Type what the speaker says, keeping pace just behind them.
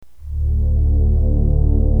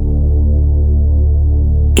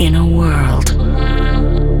In a world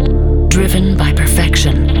driven by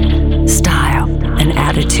perfection, style, and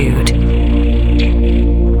attitude,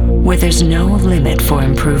 where there's no limit for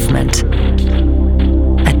improvement,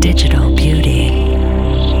 a digital beauty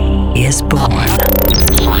is born.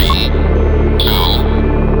 3, 2,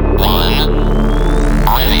 1.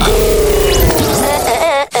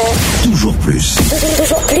 Toujours plus.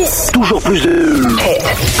 Toujours plus. Toujours plus de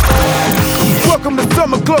hits. Welcome to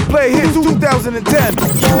Summer Club Play Hits 2010.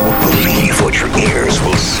 You won't believe what your ears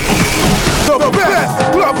will see. The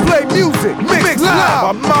best club play music mixed live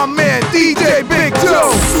by my man DJ Big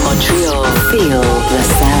Joe. Montreal, feel the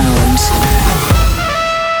sound.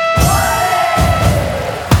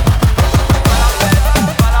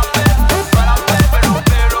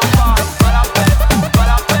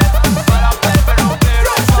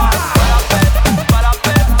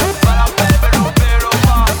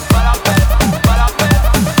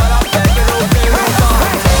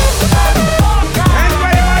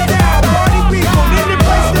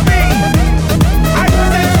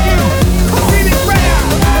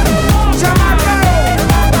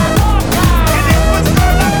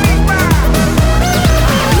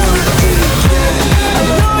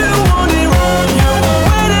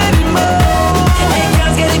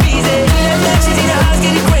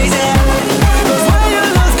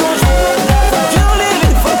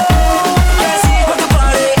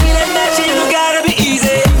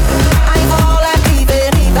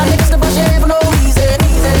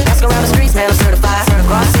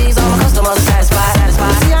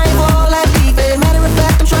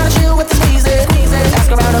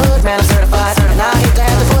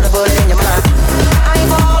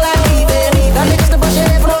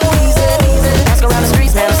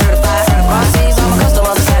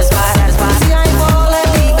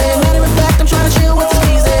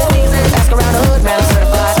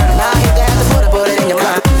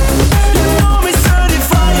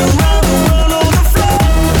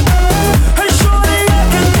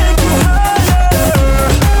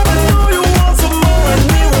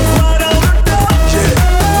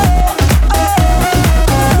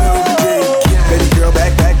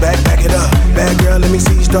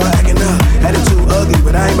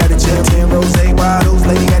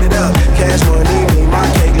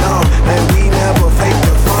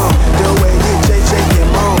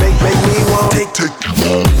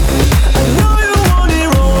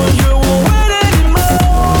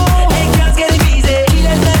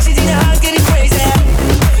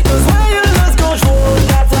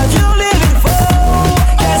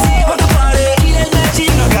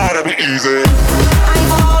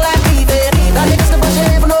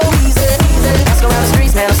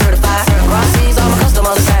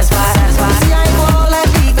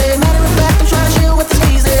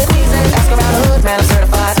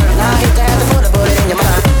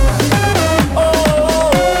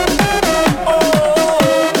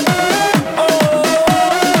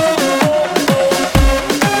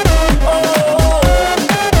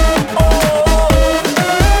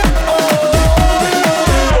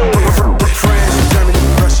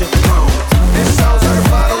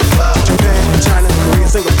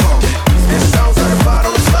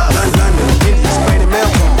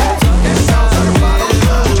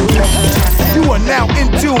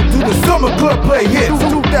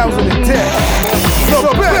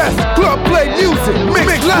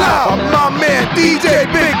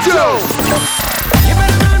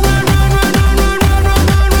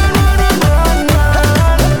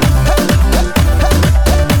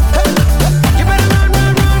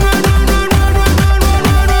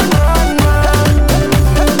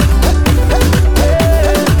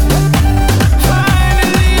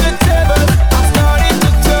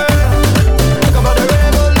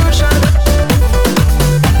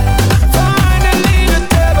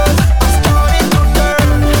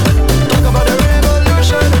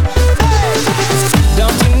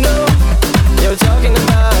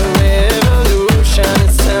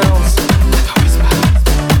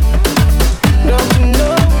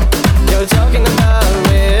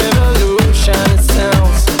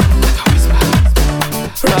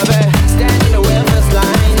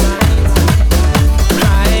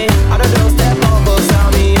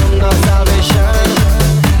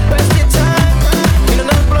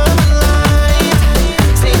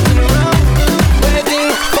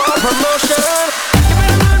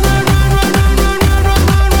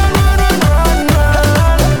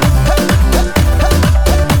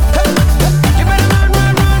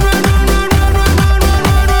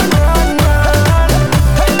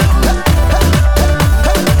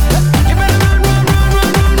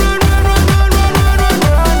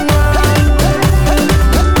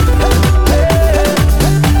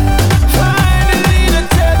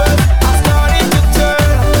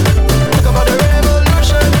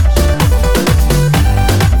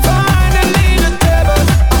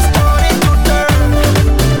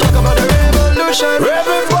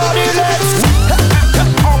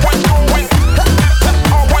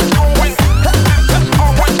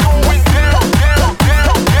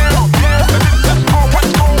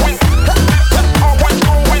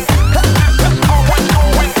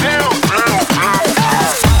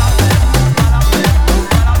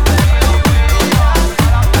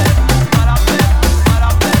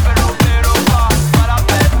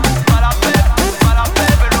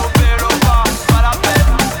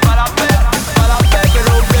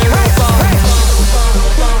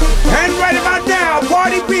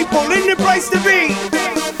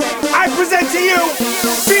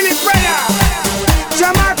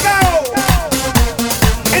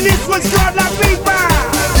 And this one's called La Viva.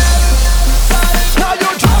 Now you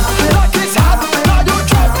drop like it's hot. Now you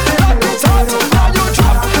drop like it's hot. Now you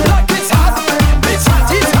drop like it's hot. It's hot,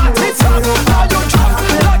 it's hot, it's hot. Now you drop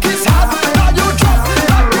like it's hot. Now you drop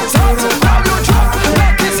like it's hot. Now you drop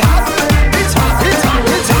like it's hot. It's hot, it's hot,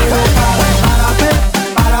 it's hot.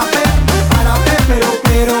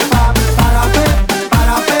 Pero pa,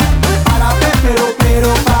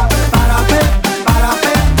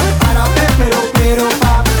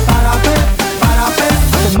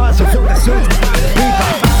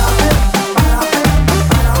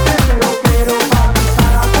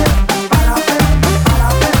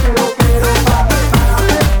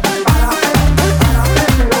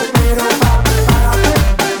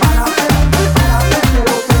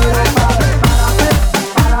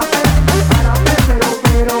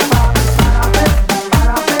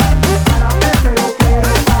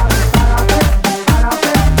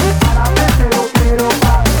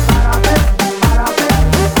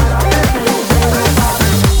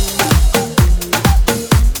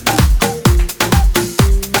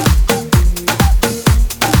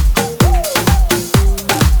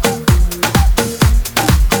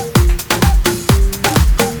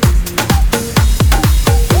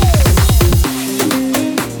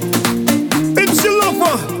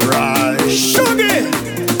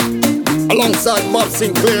 alongside Bob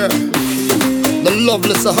Sinclair, the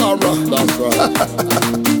lovely Sahara. That's right.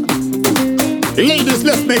 Ladies,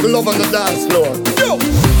 let's make love on the dance floor. Yo!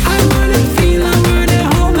 I wanna feel, I wanna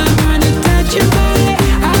hold, I wanna touch your body.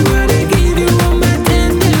 I wanna give you all my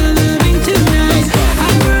tender loving tonight. I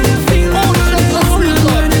wanna feel, I wanna hold, I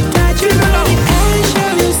wanna touch your body and show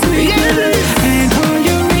you sweet love and hold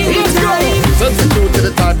you really tight. Substitute to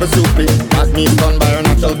the type of soupy, got me stunned by her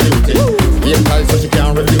natural beauty. Game tight so she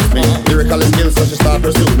can't refuse me. Lyrical skills so she start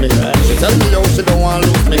pursue me. She tell me yo she don't want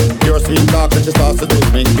lose me. Pure sweet talk and she starts seduce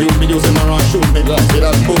me. You be using her and shoot me. See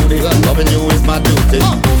that booty, loving you is my duty.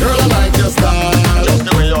 Girl, I like your style. Just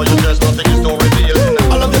the way you dress, nothing is so revealing.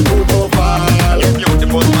 I love your cool profile. Your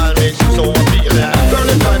beautiful smile makes you so appealing. Girl,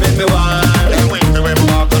 it's driving me wild. Can't wait to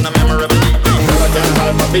embark on a memorable evening. Girl, I can't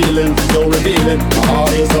hide my feelings, so revealing. My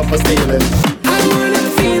heart is up for stealing. I wanna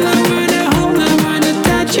feel, I wanna hold, I wanna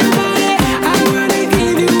touch your body.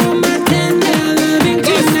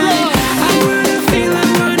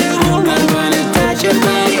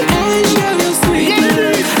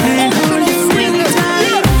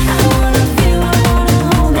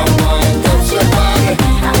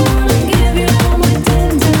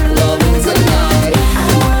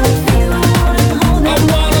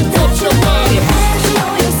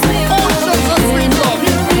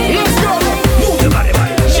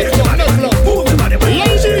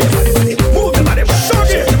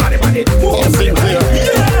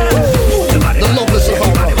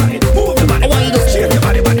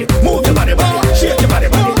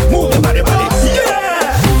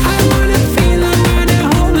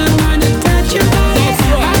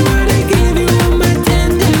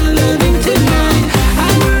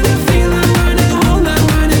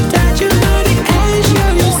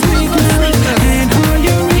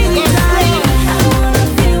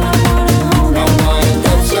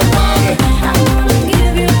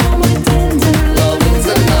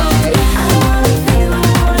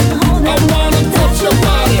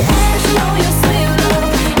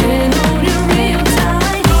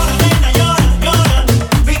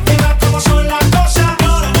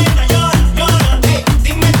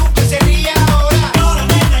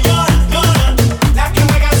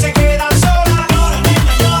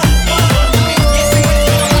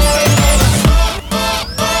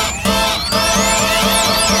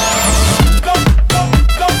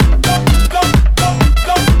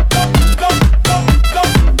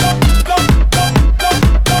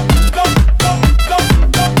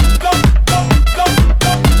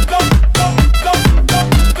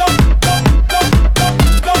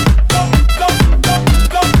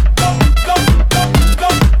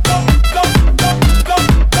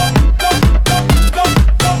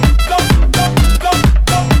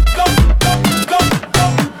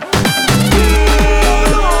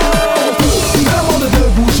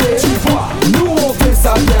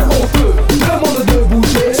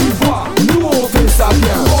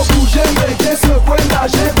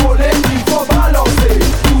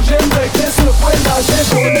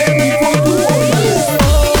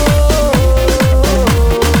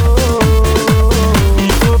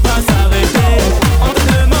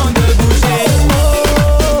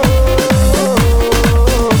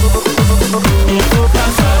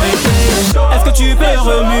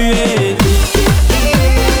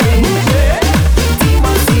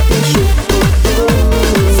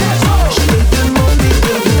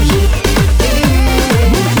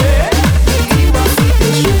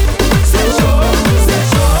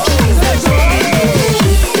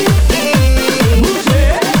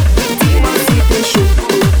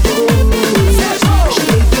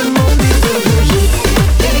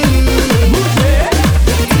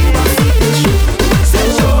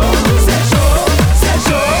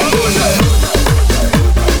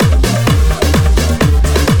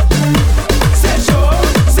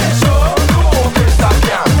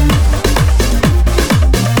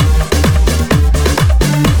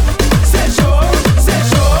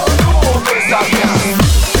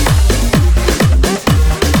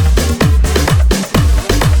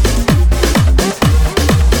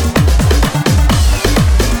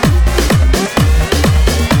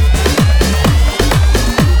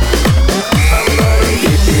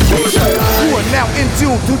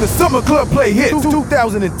 Summer Club Play Hits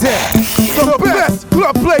 2010. The best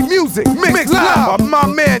club play music mixed live by my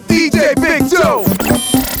man DJ Big Joe.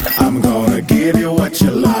 I'm gonna give you what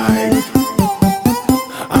you like.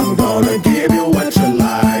 I'm gonna give you what you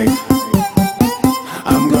like.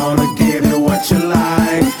 I'm gonna give you what you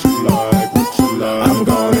like. I'm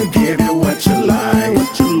gonna give you what you like.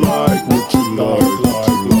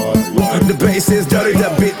 The bass is dirty, the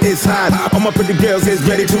beat is hot. All my pretty girls is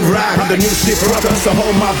ready to rock. I'm the new shit rocker, so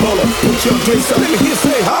hold my bowler. Put your drinks up, let me hear you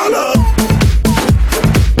say holla.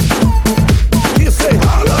 You say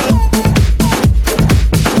holla.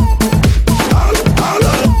 Holla,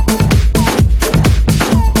 holla.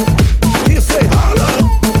 You say holla.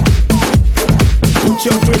 Put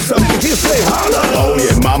your drinks up, let me hear you say holla. Oh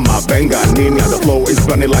yeah, mama, venga, niña. The flow is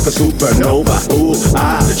burning like a supernova. Ooh,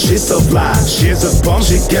 she's so fly, she's a bomb,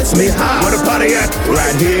 she gets me high. Where the party at?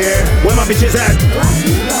 Right here. Where my bitches at?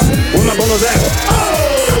 Where my bolos at? Oh!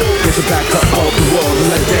 Get your back up off the wall and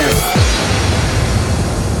let dance.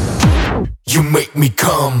 You make me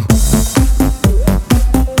come.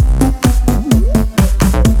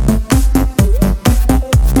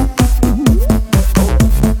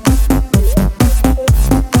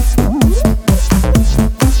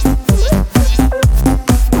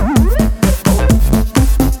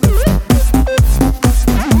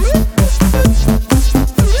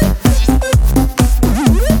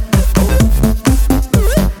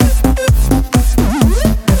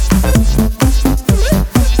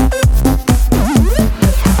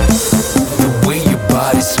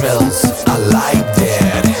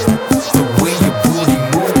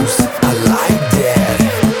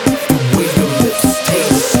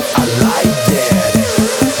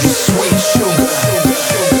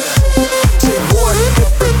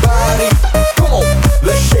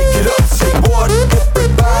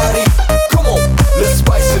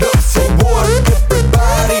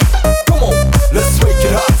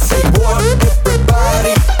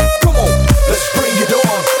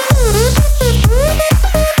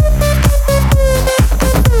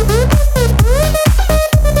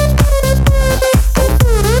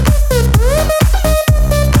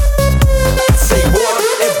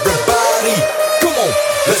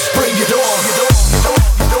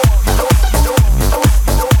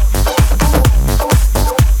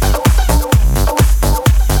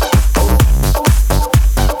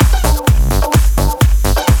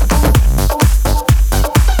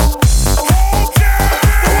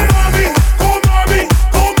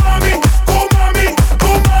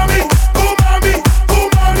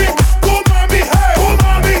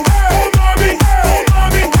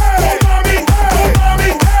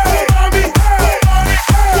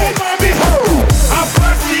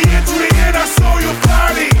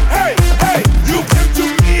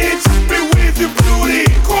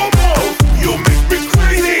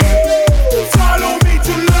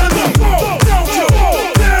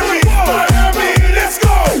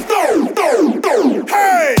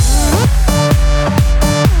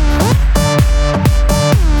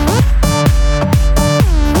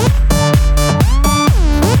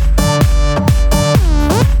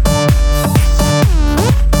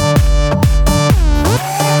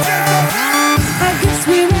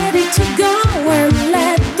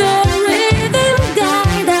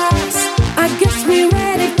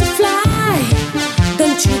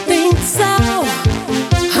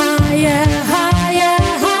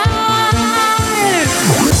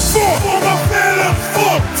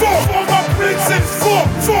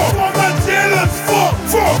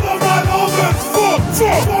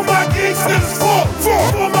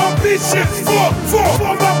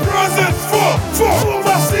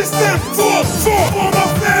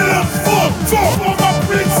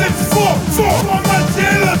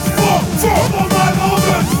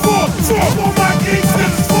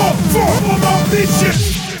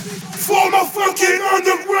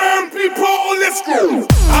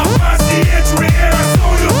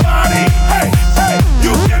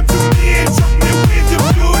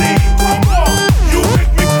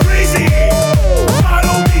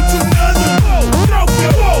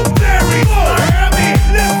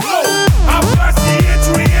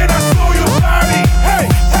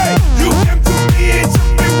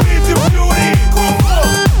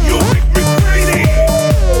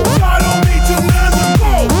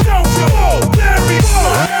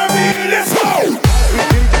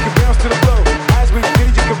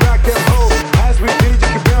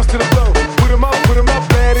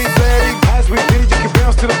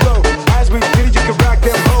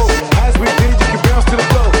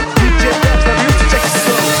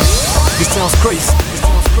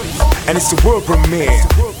 And it's the world premiere.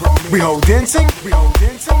 We hold dancing,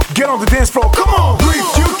 Get on the dance floor, come on. Brief,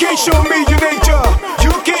 you can't show me your nature.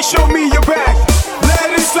 You can't show me your back.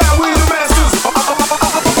 Let it slide with the masters.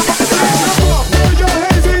 Move your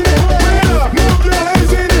hands in the air. Move your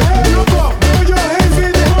hands in the air. Jump up. Move your hands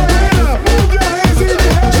in the air. Move your hands in the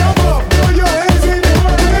air. Jump up. Move your hands in the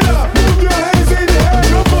air. Move your hands in the air.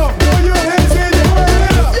 Jump up. Move your hands in the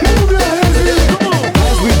air. Move your hands in the air. Come on.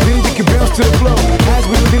 As we did it, you can bounce to the flow. As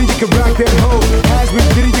we did it, you can rock that hoe. As we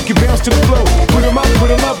did it, you can bounce to the flow. Put 'em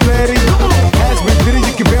up, let it go. As we did it,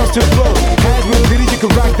 you can bounce to the flow. As we did it, you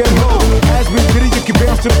can rock that hoe. As we did it, you can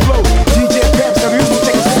bounce to the flow. DJ Peps, now music,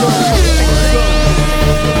 take it slow.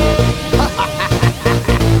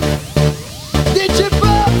 DJ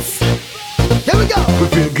Peps, here we go. We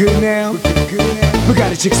feel good now. We got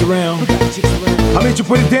the chicks around. I made you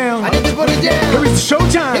put it down. I need to put it down. Here is the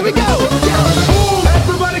showtime. Here we go.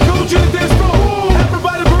 Everybody go to the dance floor.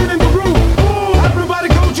 Everybody burn in the room. Everybody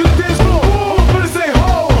go to the dance floor. Everybody say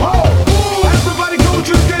ho, ho. Everybody go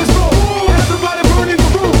to the dance floor. Everybody burn in the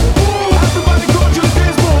room. Everybody go to the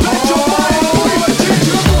dance floor. Let your body move.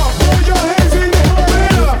 Jump up. Move your hands in the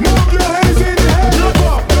air. Move your hands in the air. Jump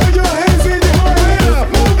up. Move your hands in the air.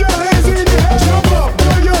 Move your hands in the air. Jump up.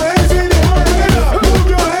 Move your hands in the air. Move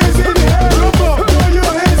your hands in the air. Jump up. Move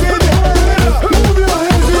your hands in the air. Move your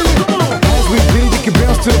hands in the air. As we did it, you can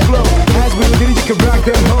bounce to the flow. As we did it, you can rock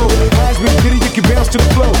that hoe. As we did it, you can bounce to the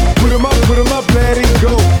flow. Put 'em up, let it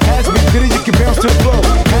go. As we did it, you can bounce to the flow.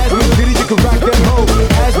 As we did it, you can rock that hoe.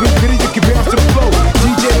 As we did it, you can bounce to the flow.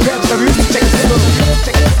 DJ Peps, now music, take it slow.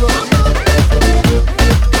 Take it slow.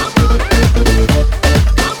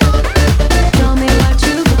 Tell me what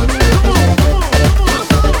you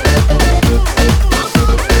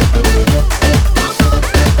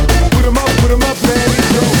Put 'em up, let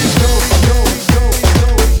it go.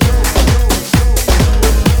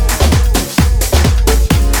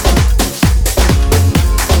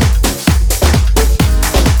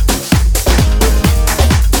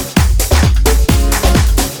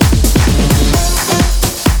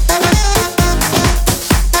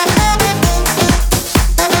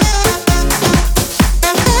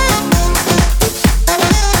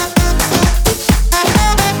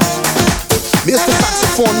 Mr.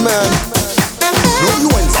 Saxophone Man, throw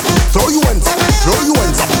your hands up, throw your hands up, throw your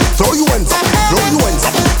hands up, throw your hands up, throw your hands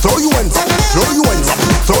up, throw your hands up, throw your hands up,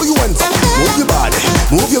 throw your hands up. Move your body,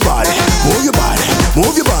 move your body, move your body,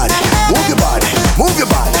 move your body, move your body, move your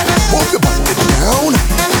body, move your body down.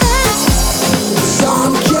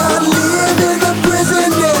 Some can't live in a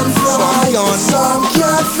prison and fly on. Some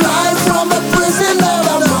can't fly from a prison of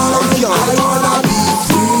a mind. I wanna be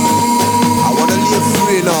free. I wanna live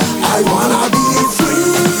free now. I wanna be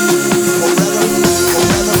free.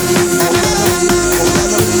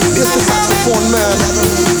 Mr. Saxophone Man,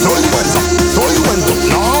 throw your hands up, throw your hands up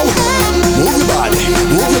now. Move your body,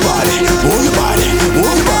 move your body, move your body,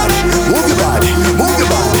 move your body, move your body, move your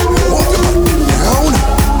body, move your body down.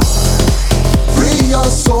 Free your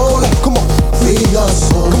soul. Come on, Free your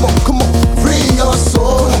soul. come on, come on, Free your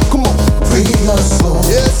soul. come on. Free your soul.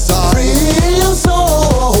 Yes, sir. Free your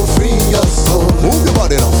soul. Free your soul. Move your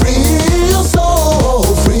body now. Free your soul.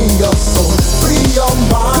 Free your soul. Free your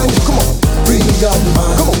mind. Come on, Free your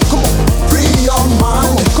mind. come on, come on, Free your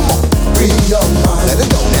mind. come on. Free your mind. Let it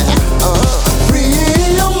go now. Free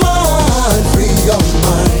your mind. Free your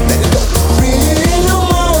mind. Let it go. Free your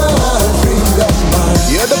mind. Free your mind.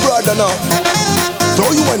 You're the brother now. Throw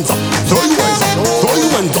your hands up, throw your hands up, throw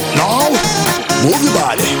your hands up now. Move your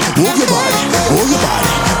body, move your body, move your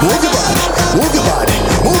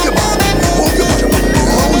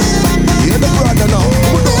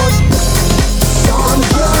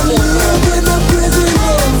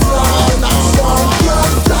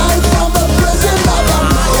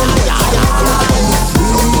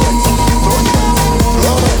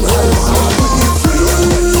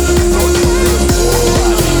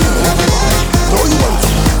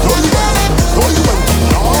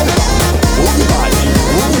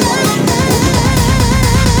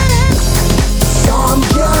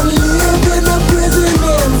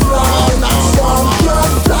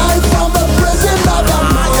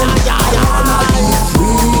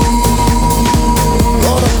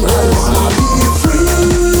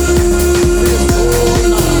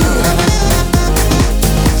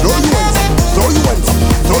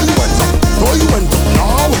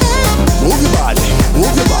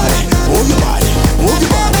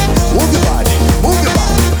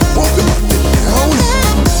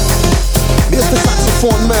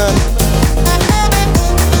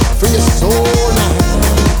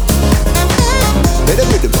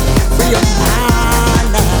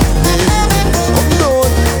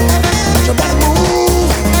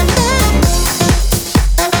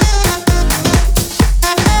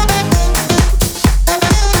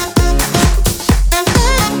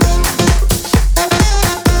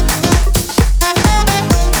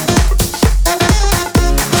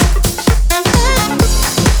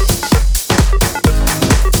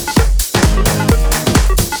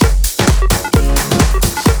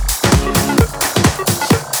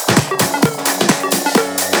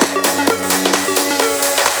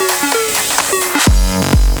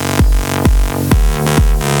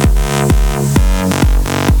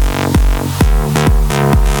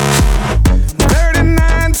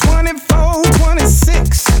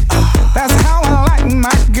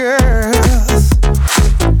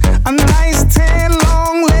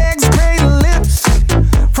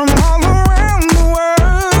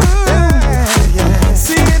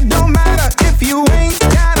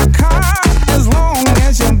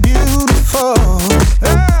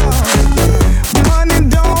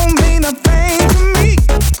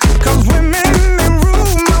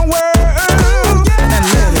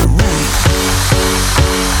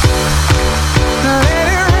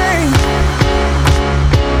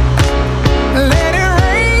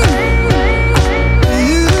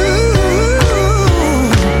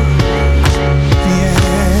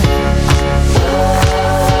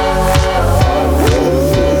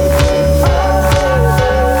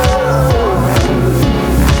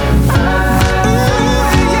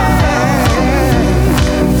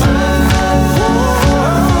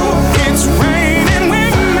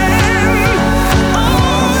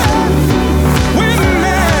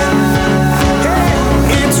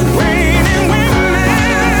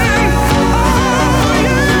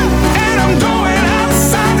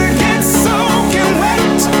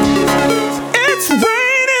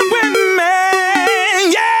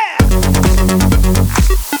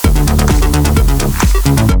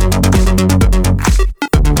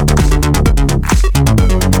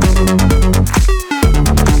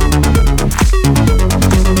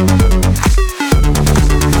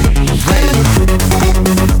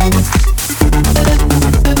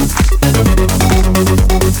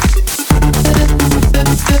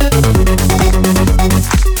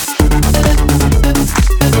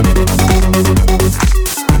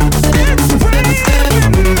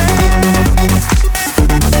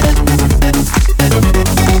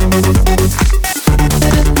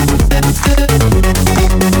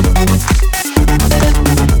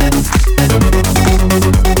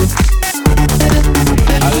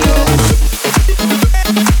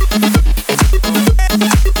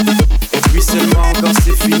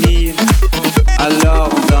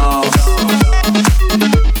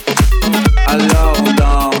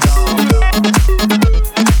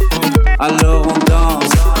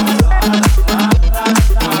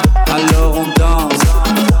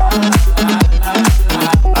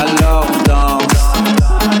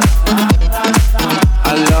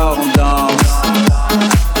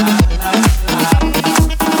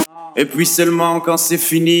puis seulement quand c'est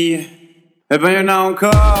fini, eh ben y'en a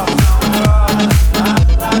encore.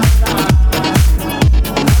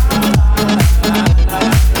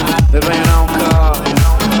 Eh ben y'en a encore.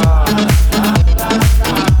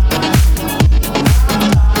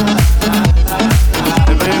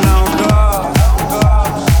 Eh ben y'en a encore.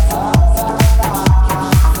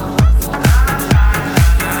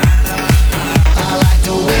 I like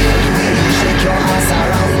the way you shake your ass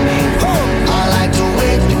around me. I like the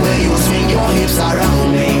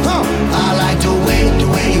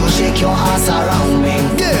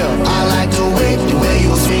way you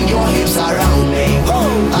swing your hips around me.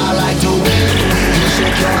 I like the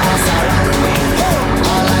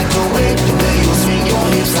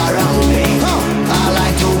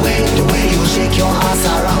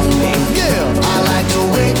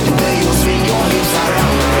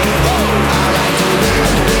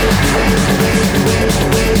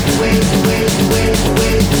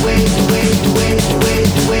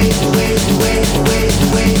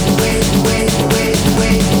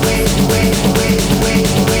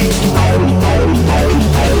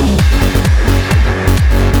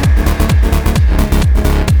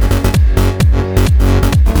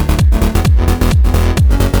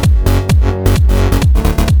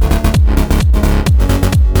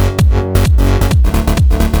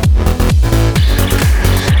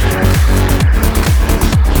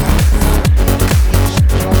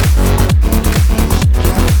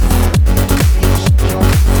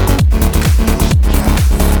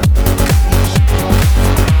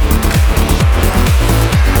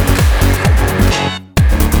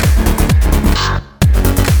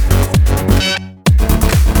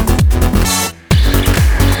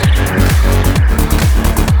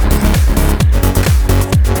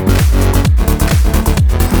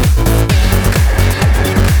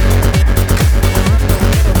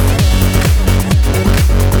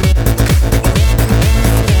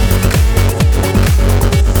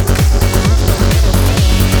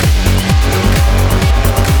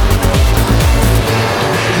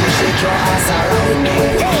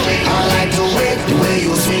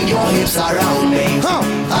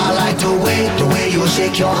way you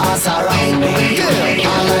shake your ass around me. I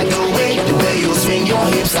like the way you swing your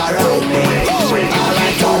hips around me. I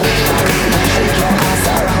like the way you shake your ass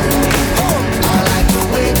around me. I like the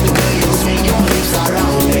way you swing your hips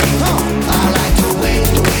around me. I like the way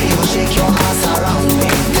you shake your ass around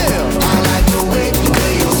me. I like the way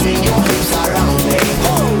you swing your hips around me.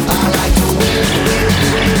 I like the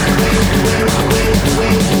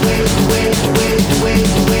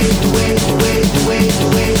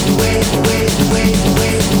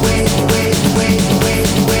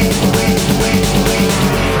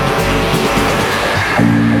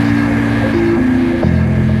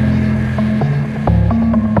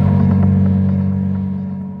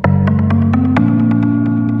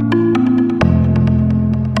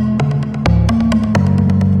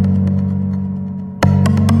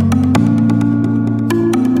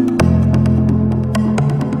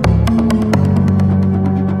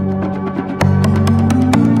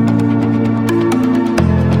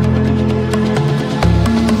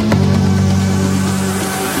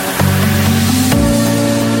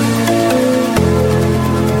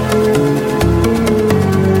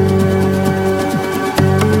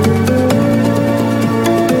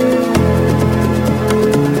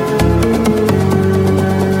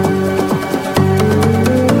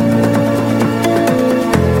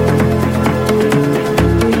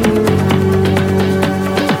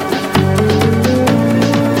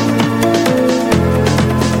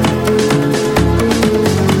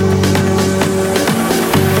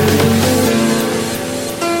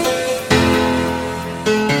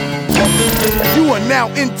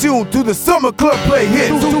To the Summer Club Play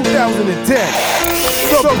Hits 2010.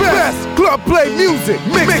 The best club play music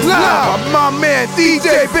mixed live by my man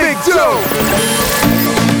DJ Big Joe.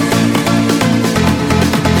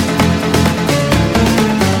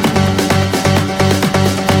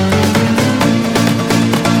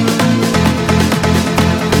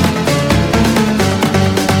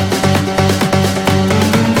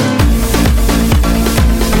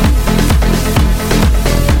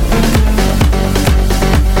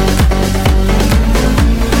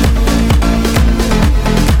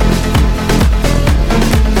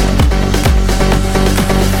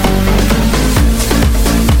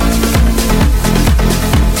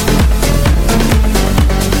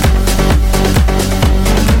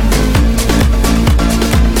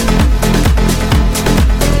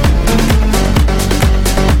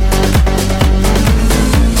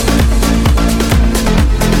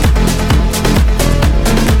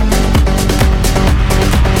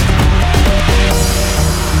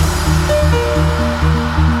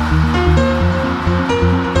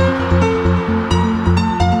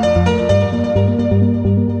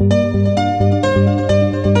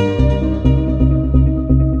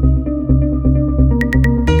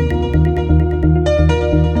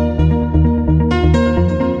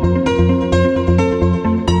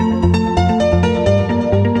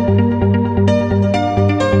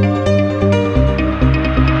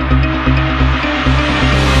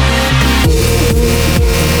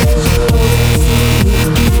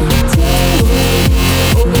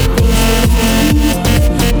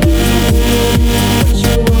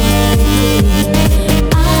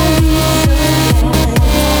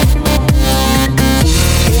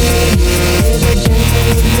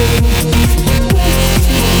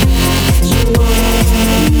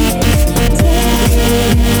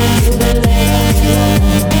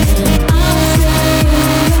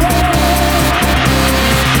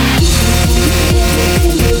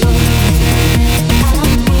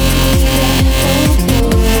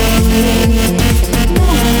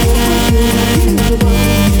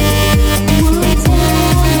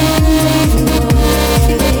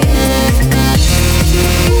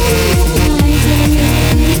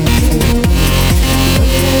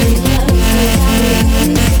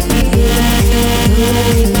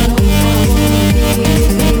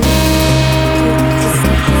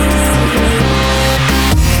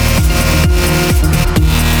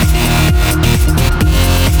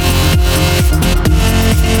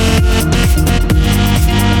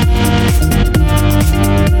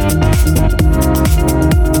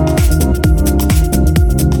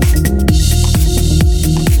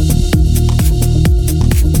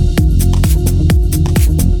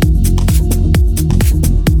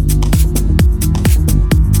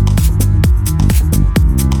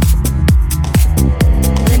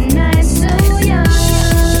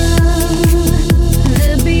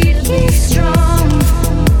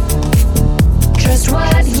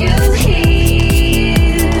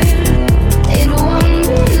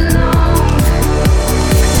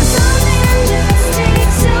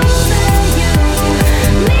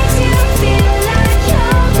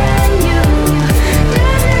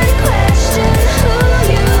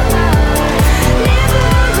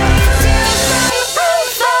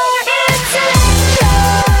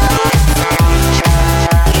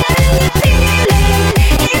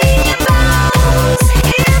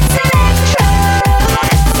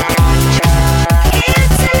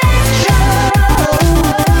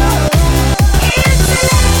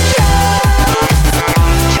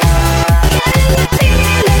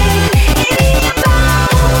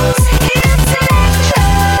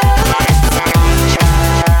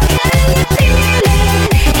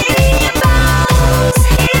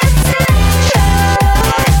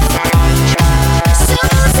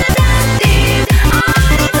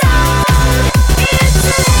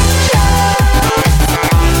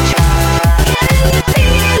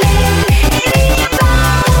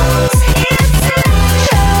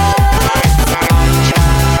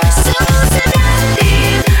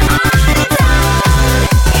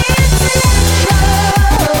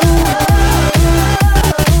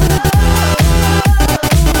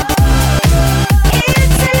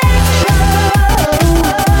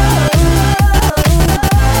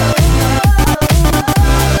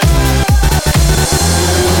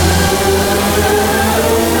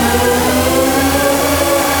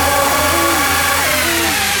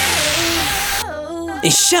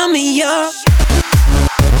 and show me your.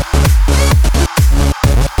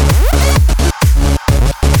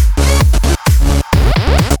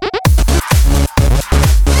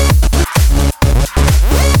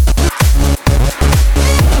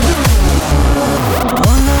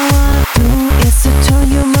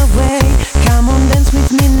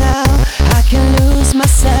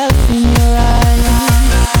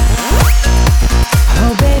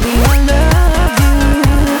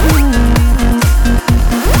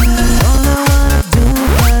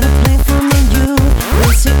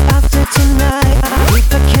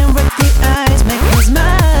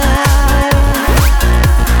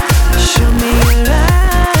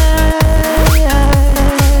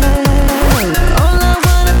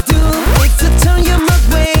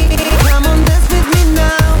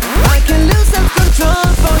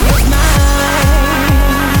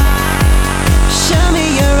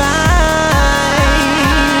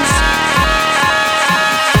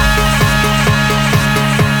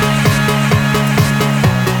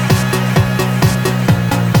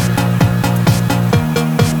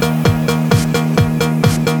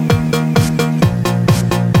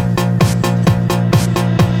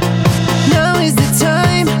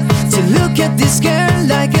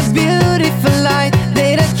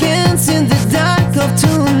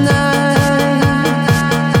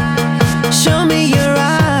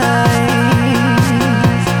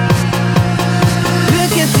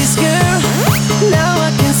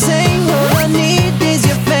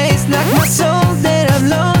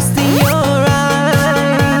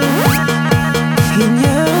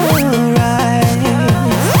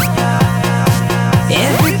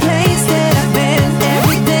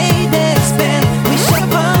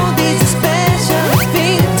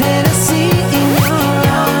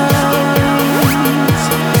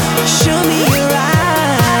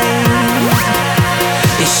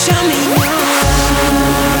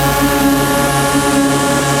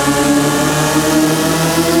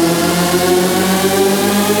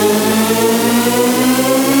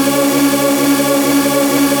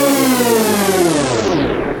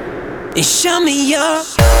 Show me your.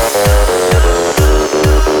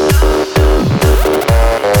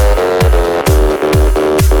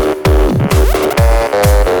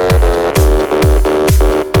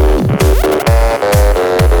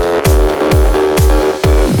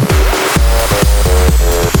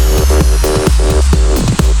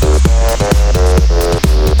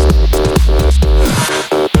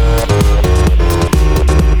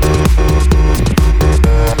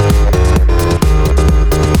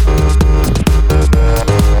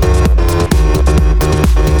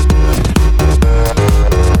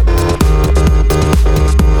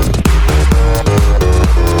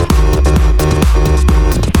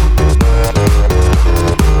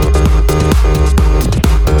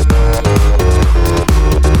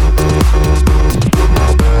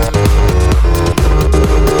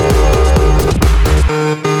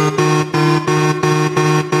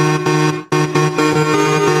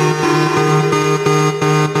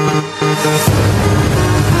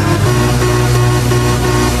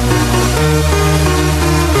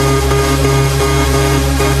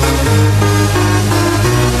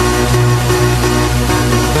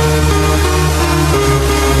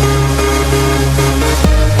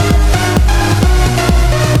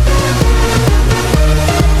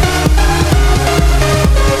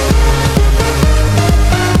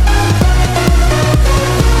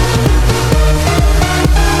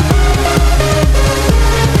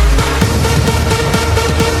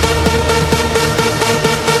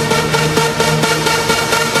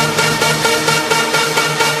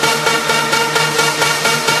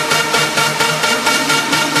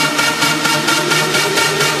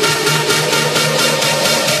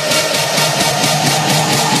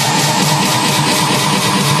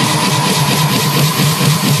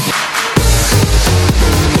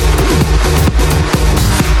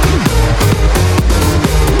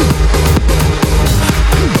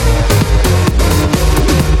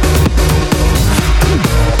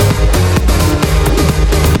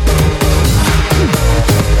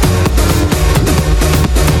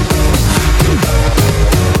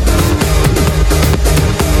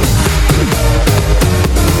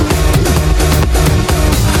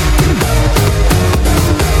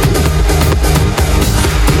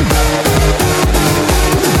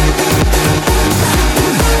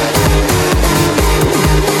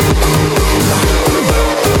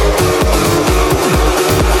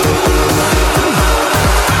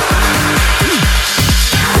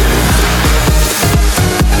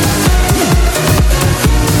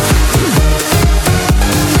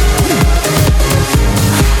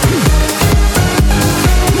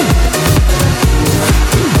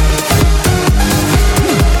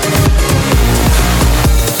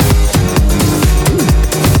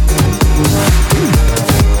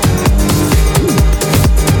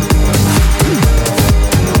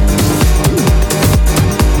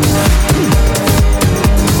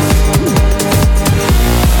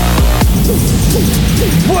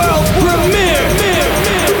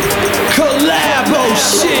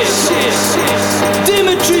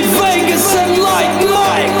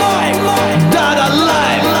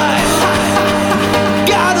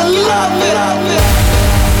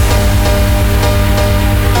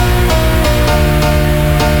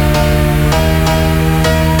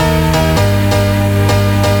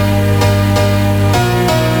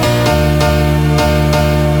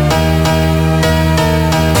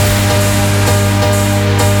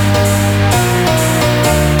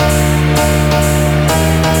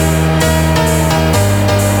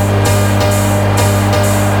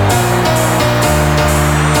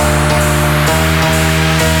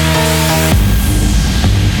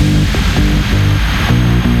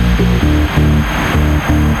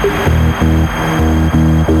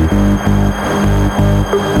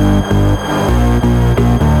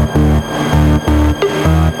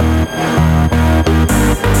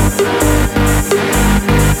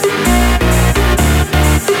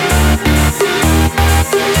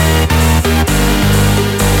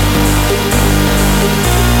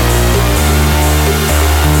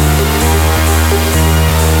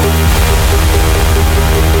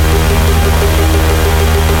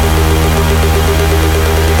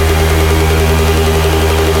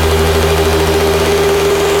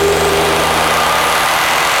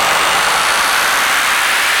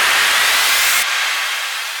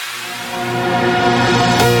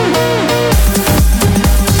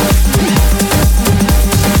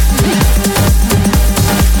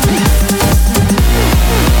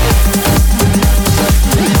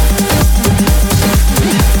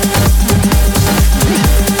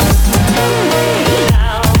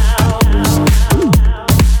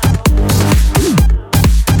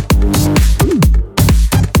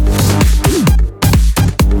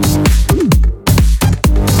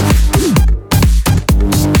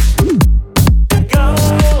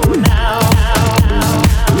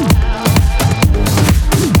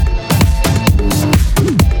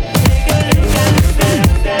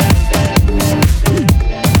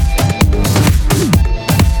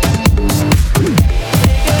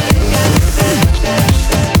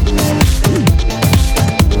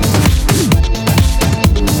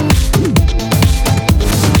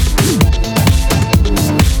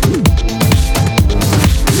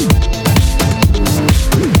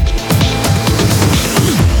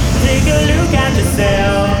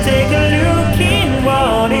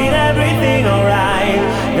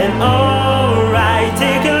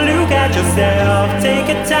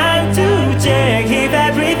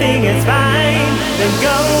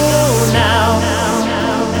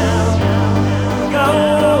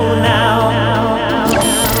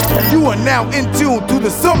 You are now in tune to the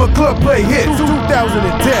Summer Club Play Hits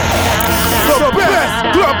 2010. The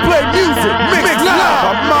best club play music mixed live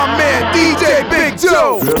by my man DJ Big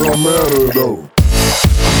Joe. It don't matter though.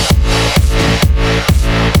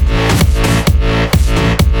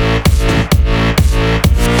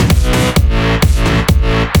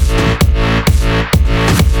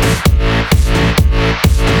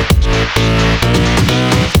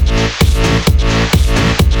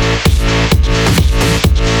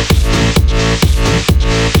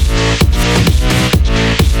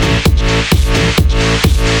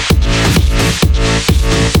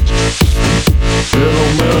 It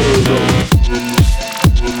don't matter though.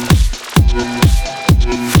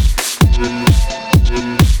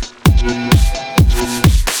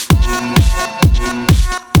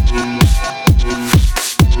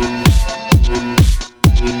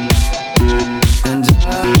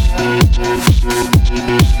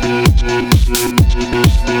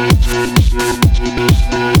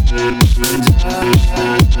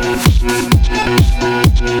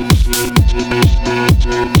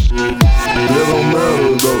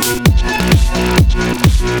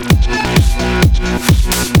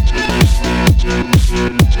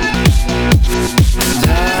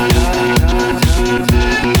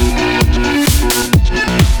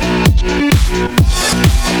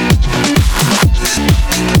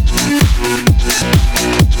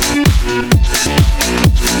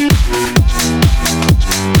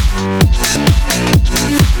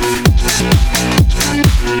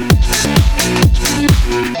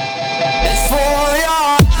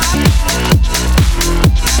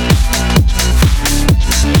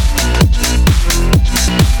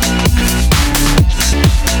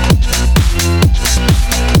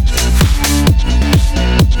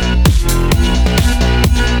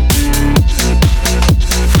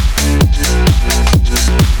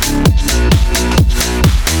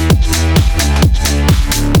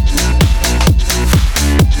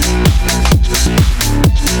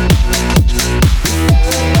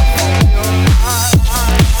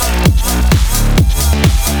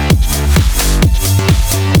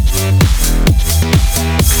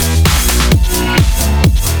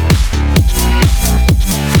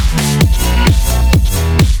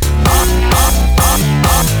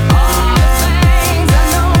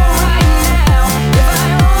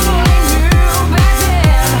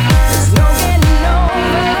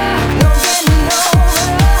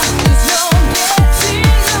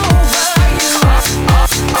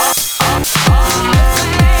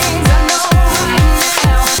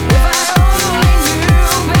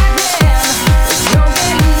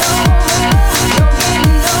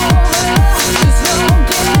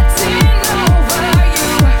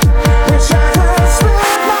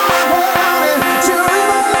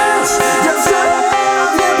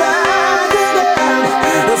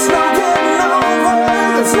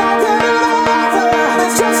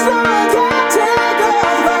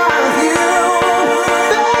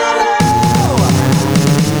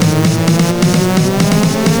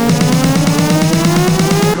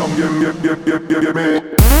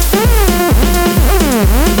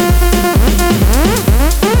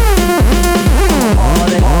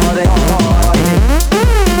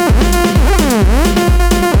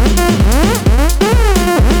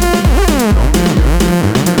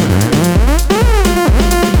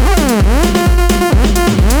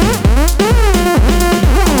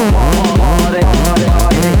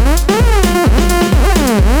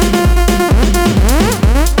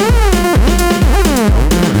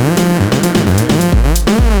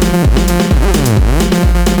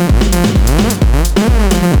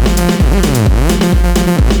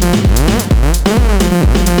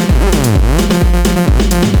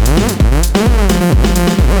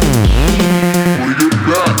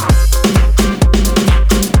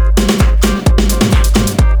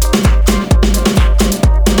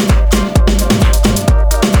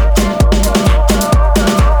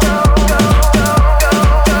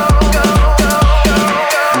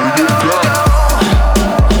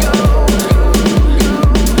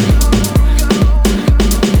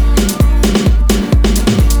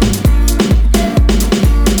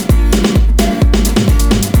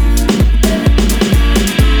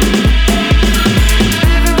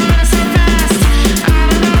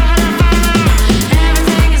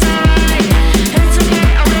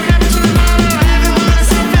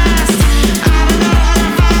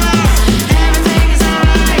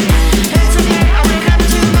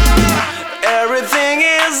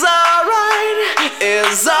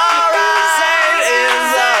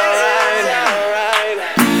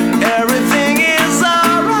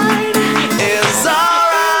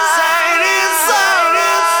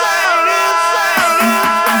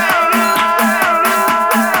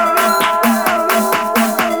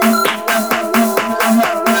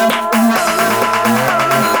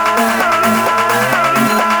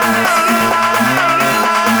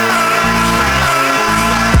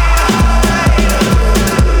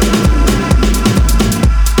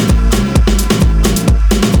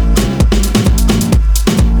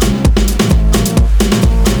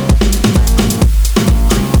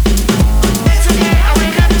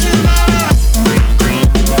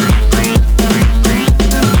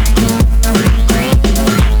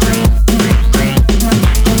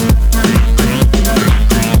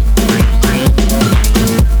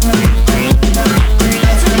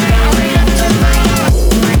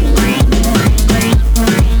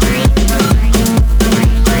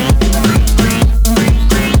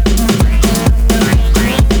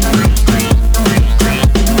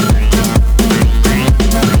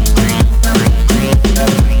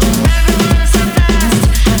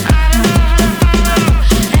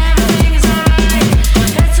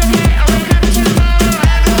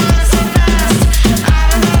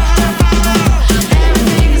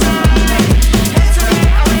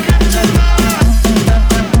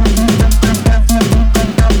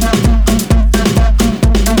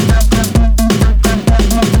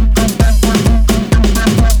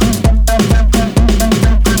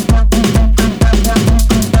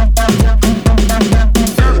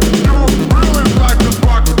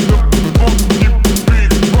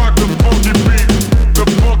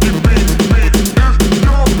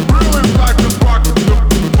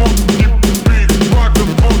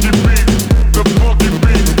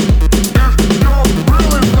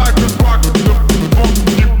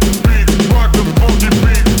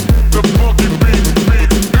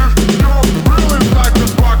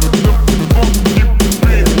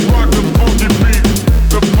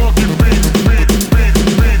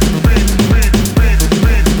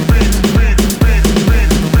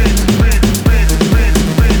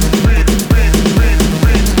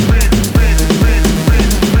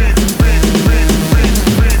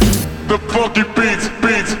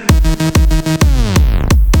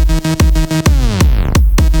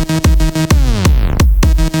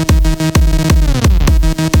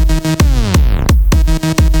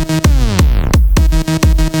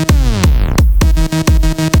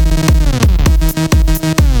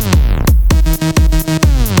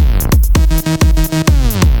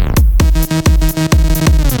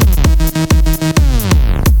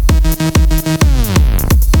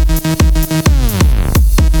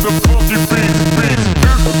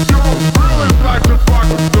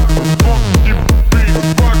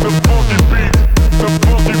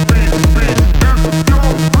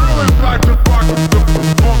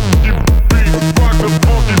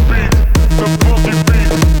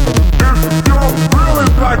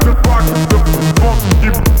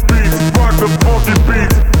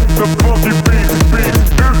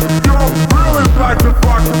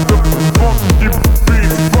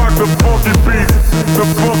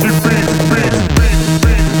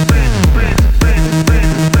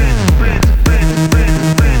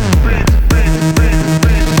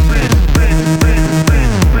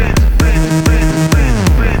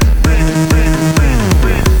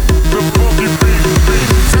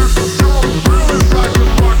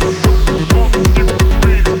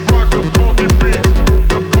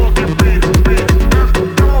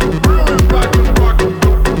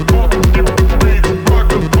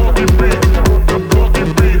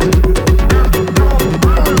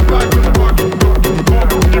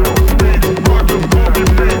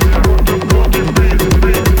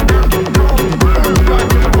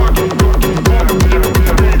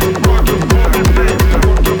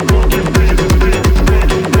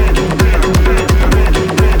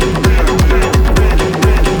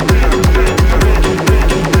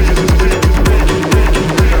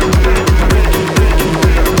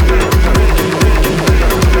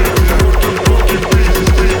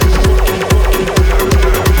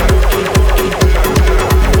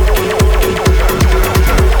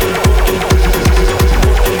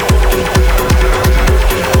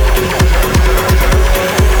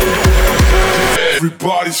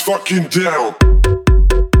 fucking down.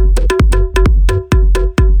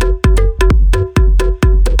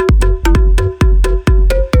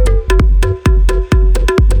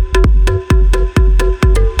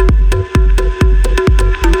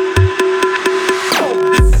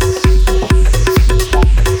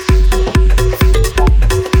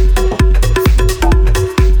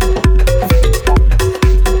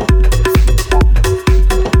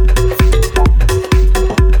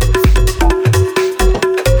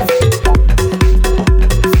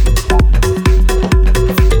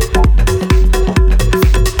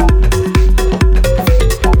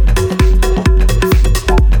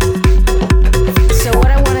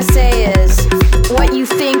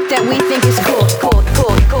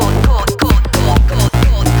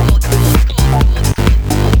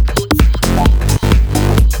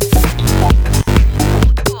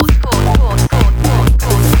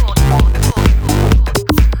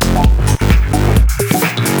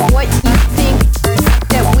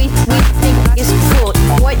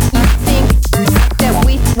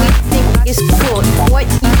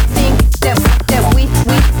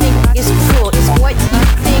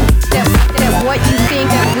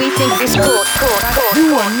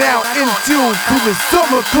 The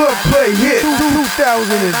Summer Club Play hit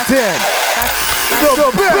 2010.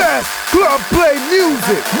 The best club play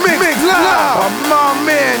music mixed live by my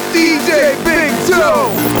man DJ Big Joe.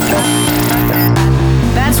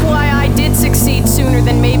 That's why I did succeed sooner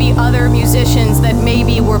than maybe other musicians that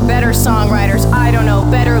maybe were better songwriters. I don't know,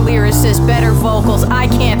 better lyricists, better vocals. I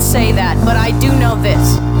can't say that, but I do know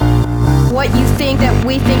this. What you think that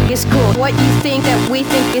we think is cool. What you think that we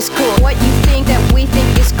think is cool. What you think that we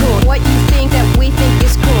think is cool. What you think that we think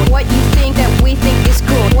is cool. What you think that we think is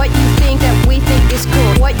cool. What you think that we think is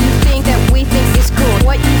cool. What you think that we think is cool.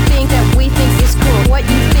 What you think that we think is cool. What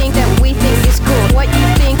you think that we think is cool. What you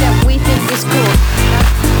think that we think is cool.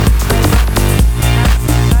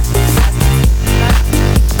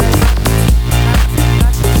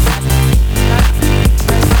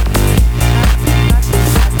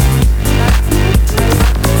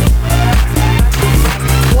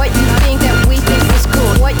 What you think that we think is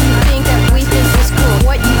cool. What you think that we think is cool.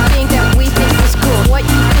 What you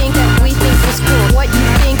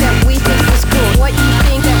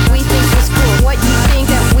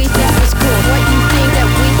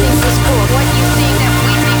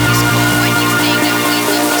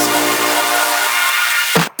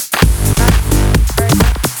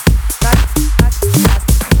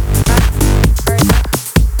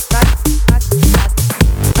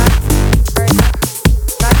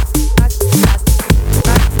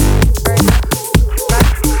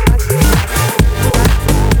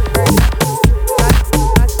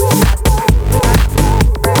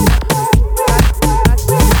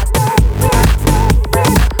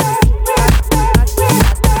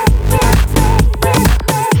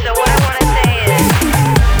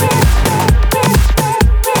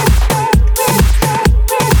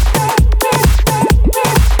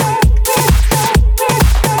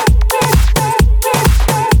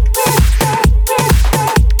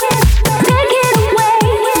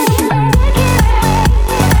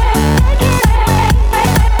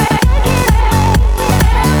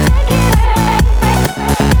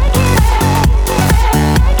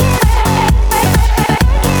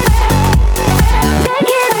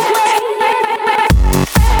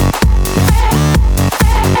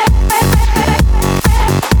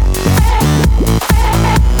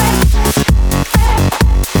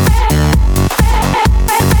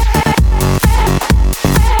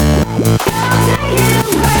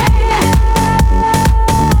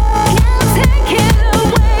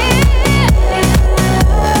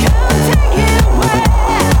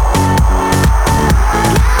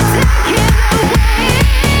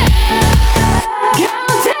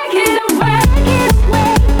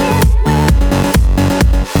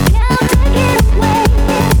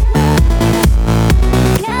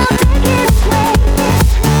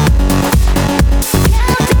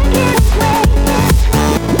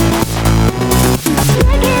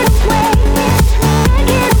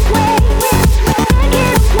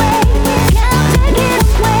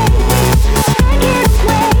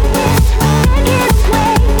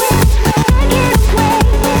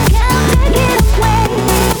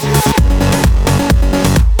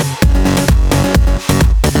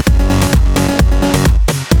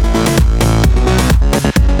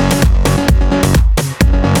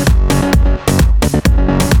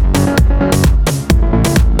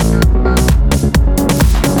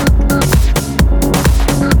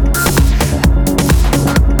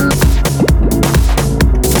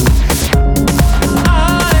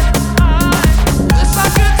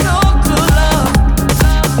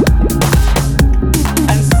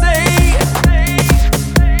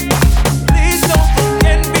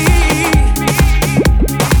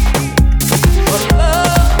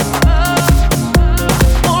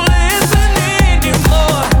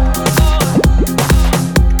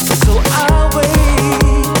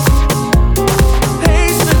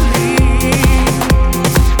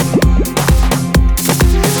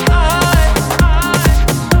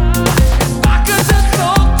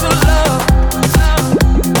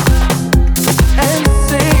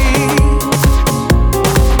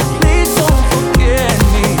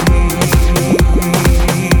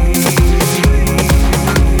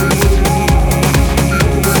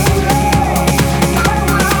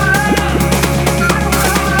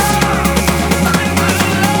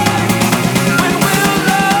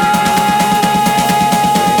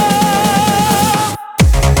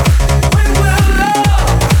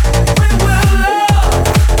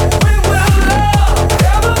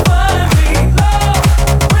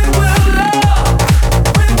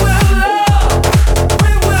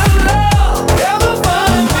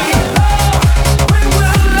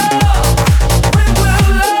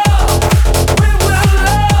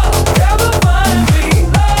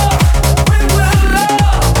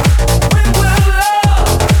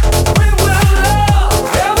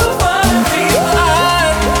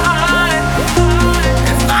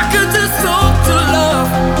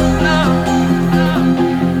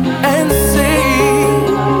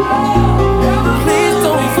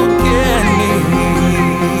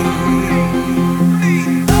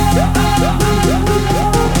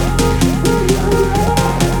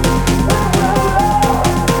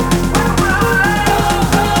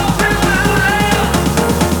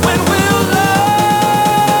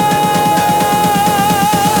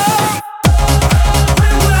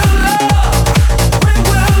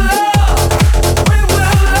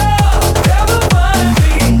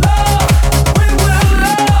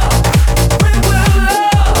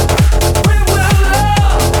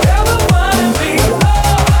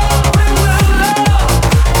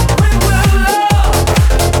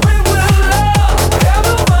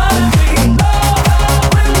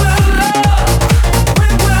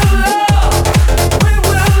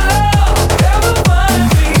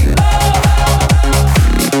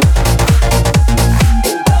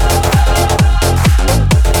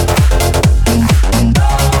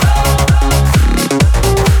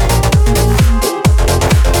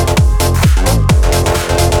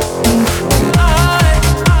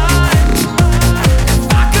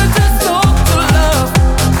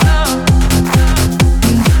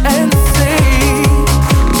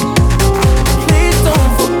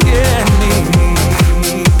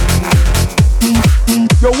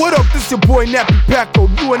your boy Nappy Packo.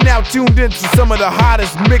 You are now tuned into some of the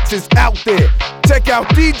hottest mixes out there. Check out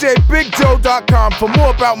DJBigJoe.com for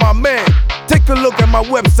more about my man. Take a look at my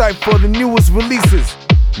website for the newest releases.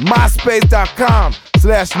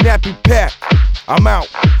 MySpace.com/NappyPack. I'm out.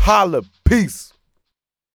 Holla. Peace.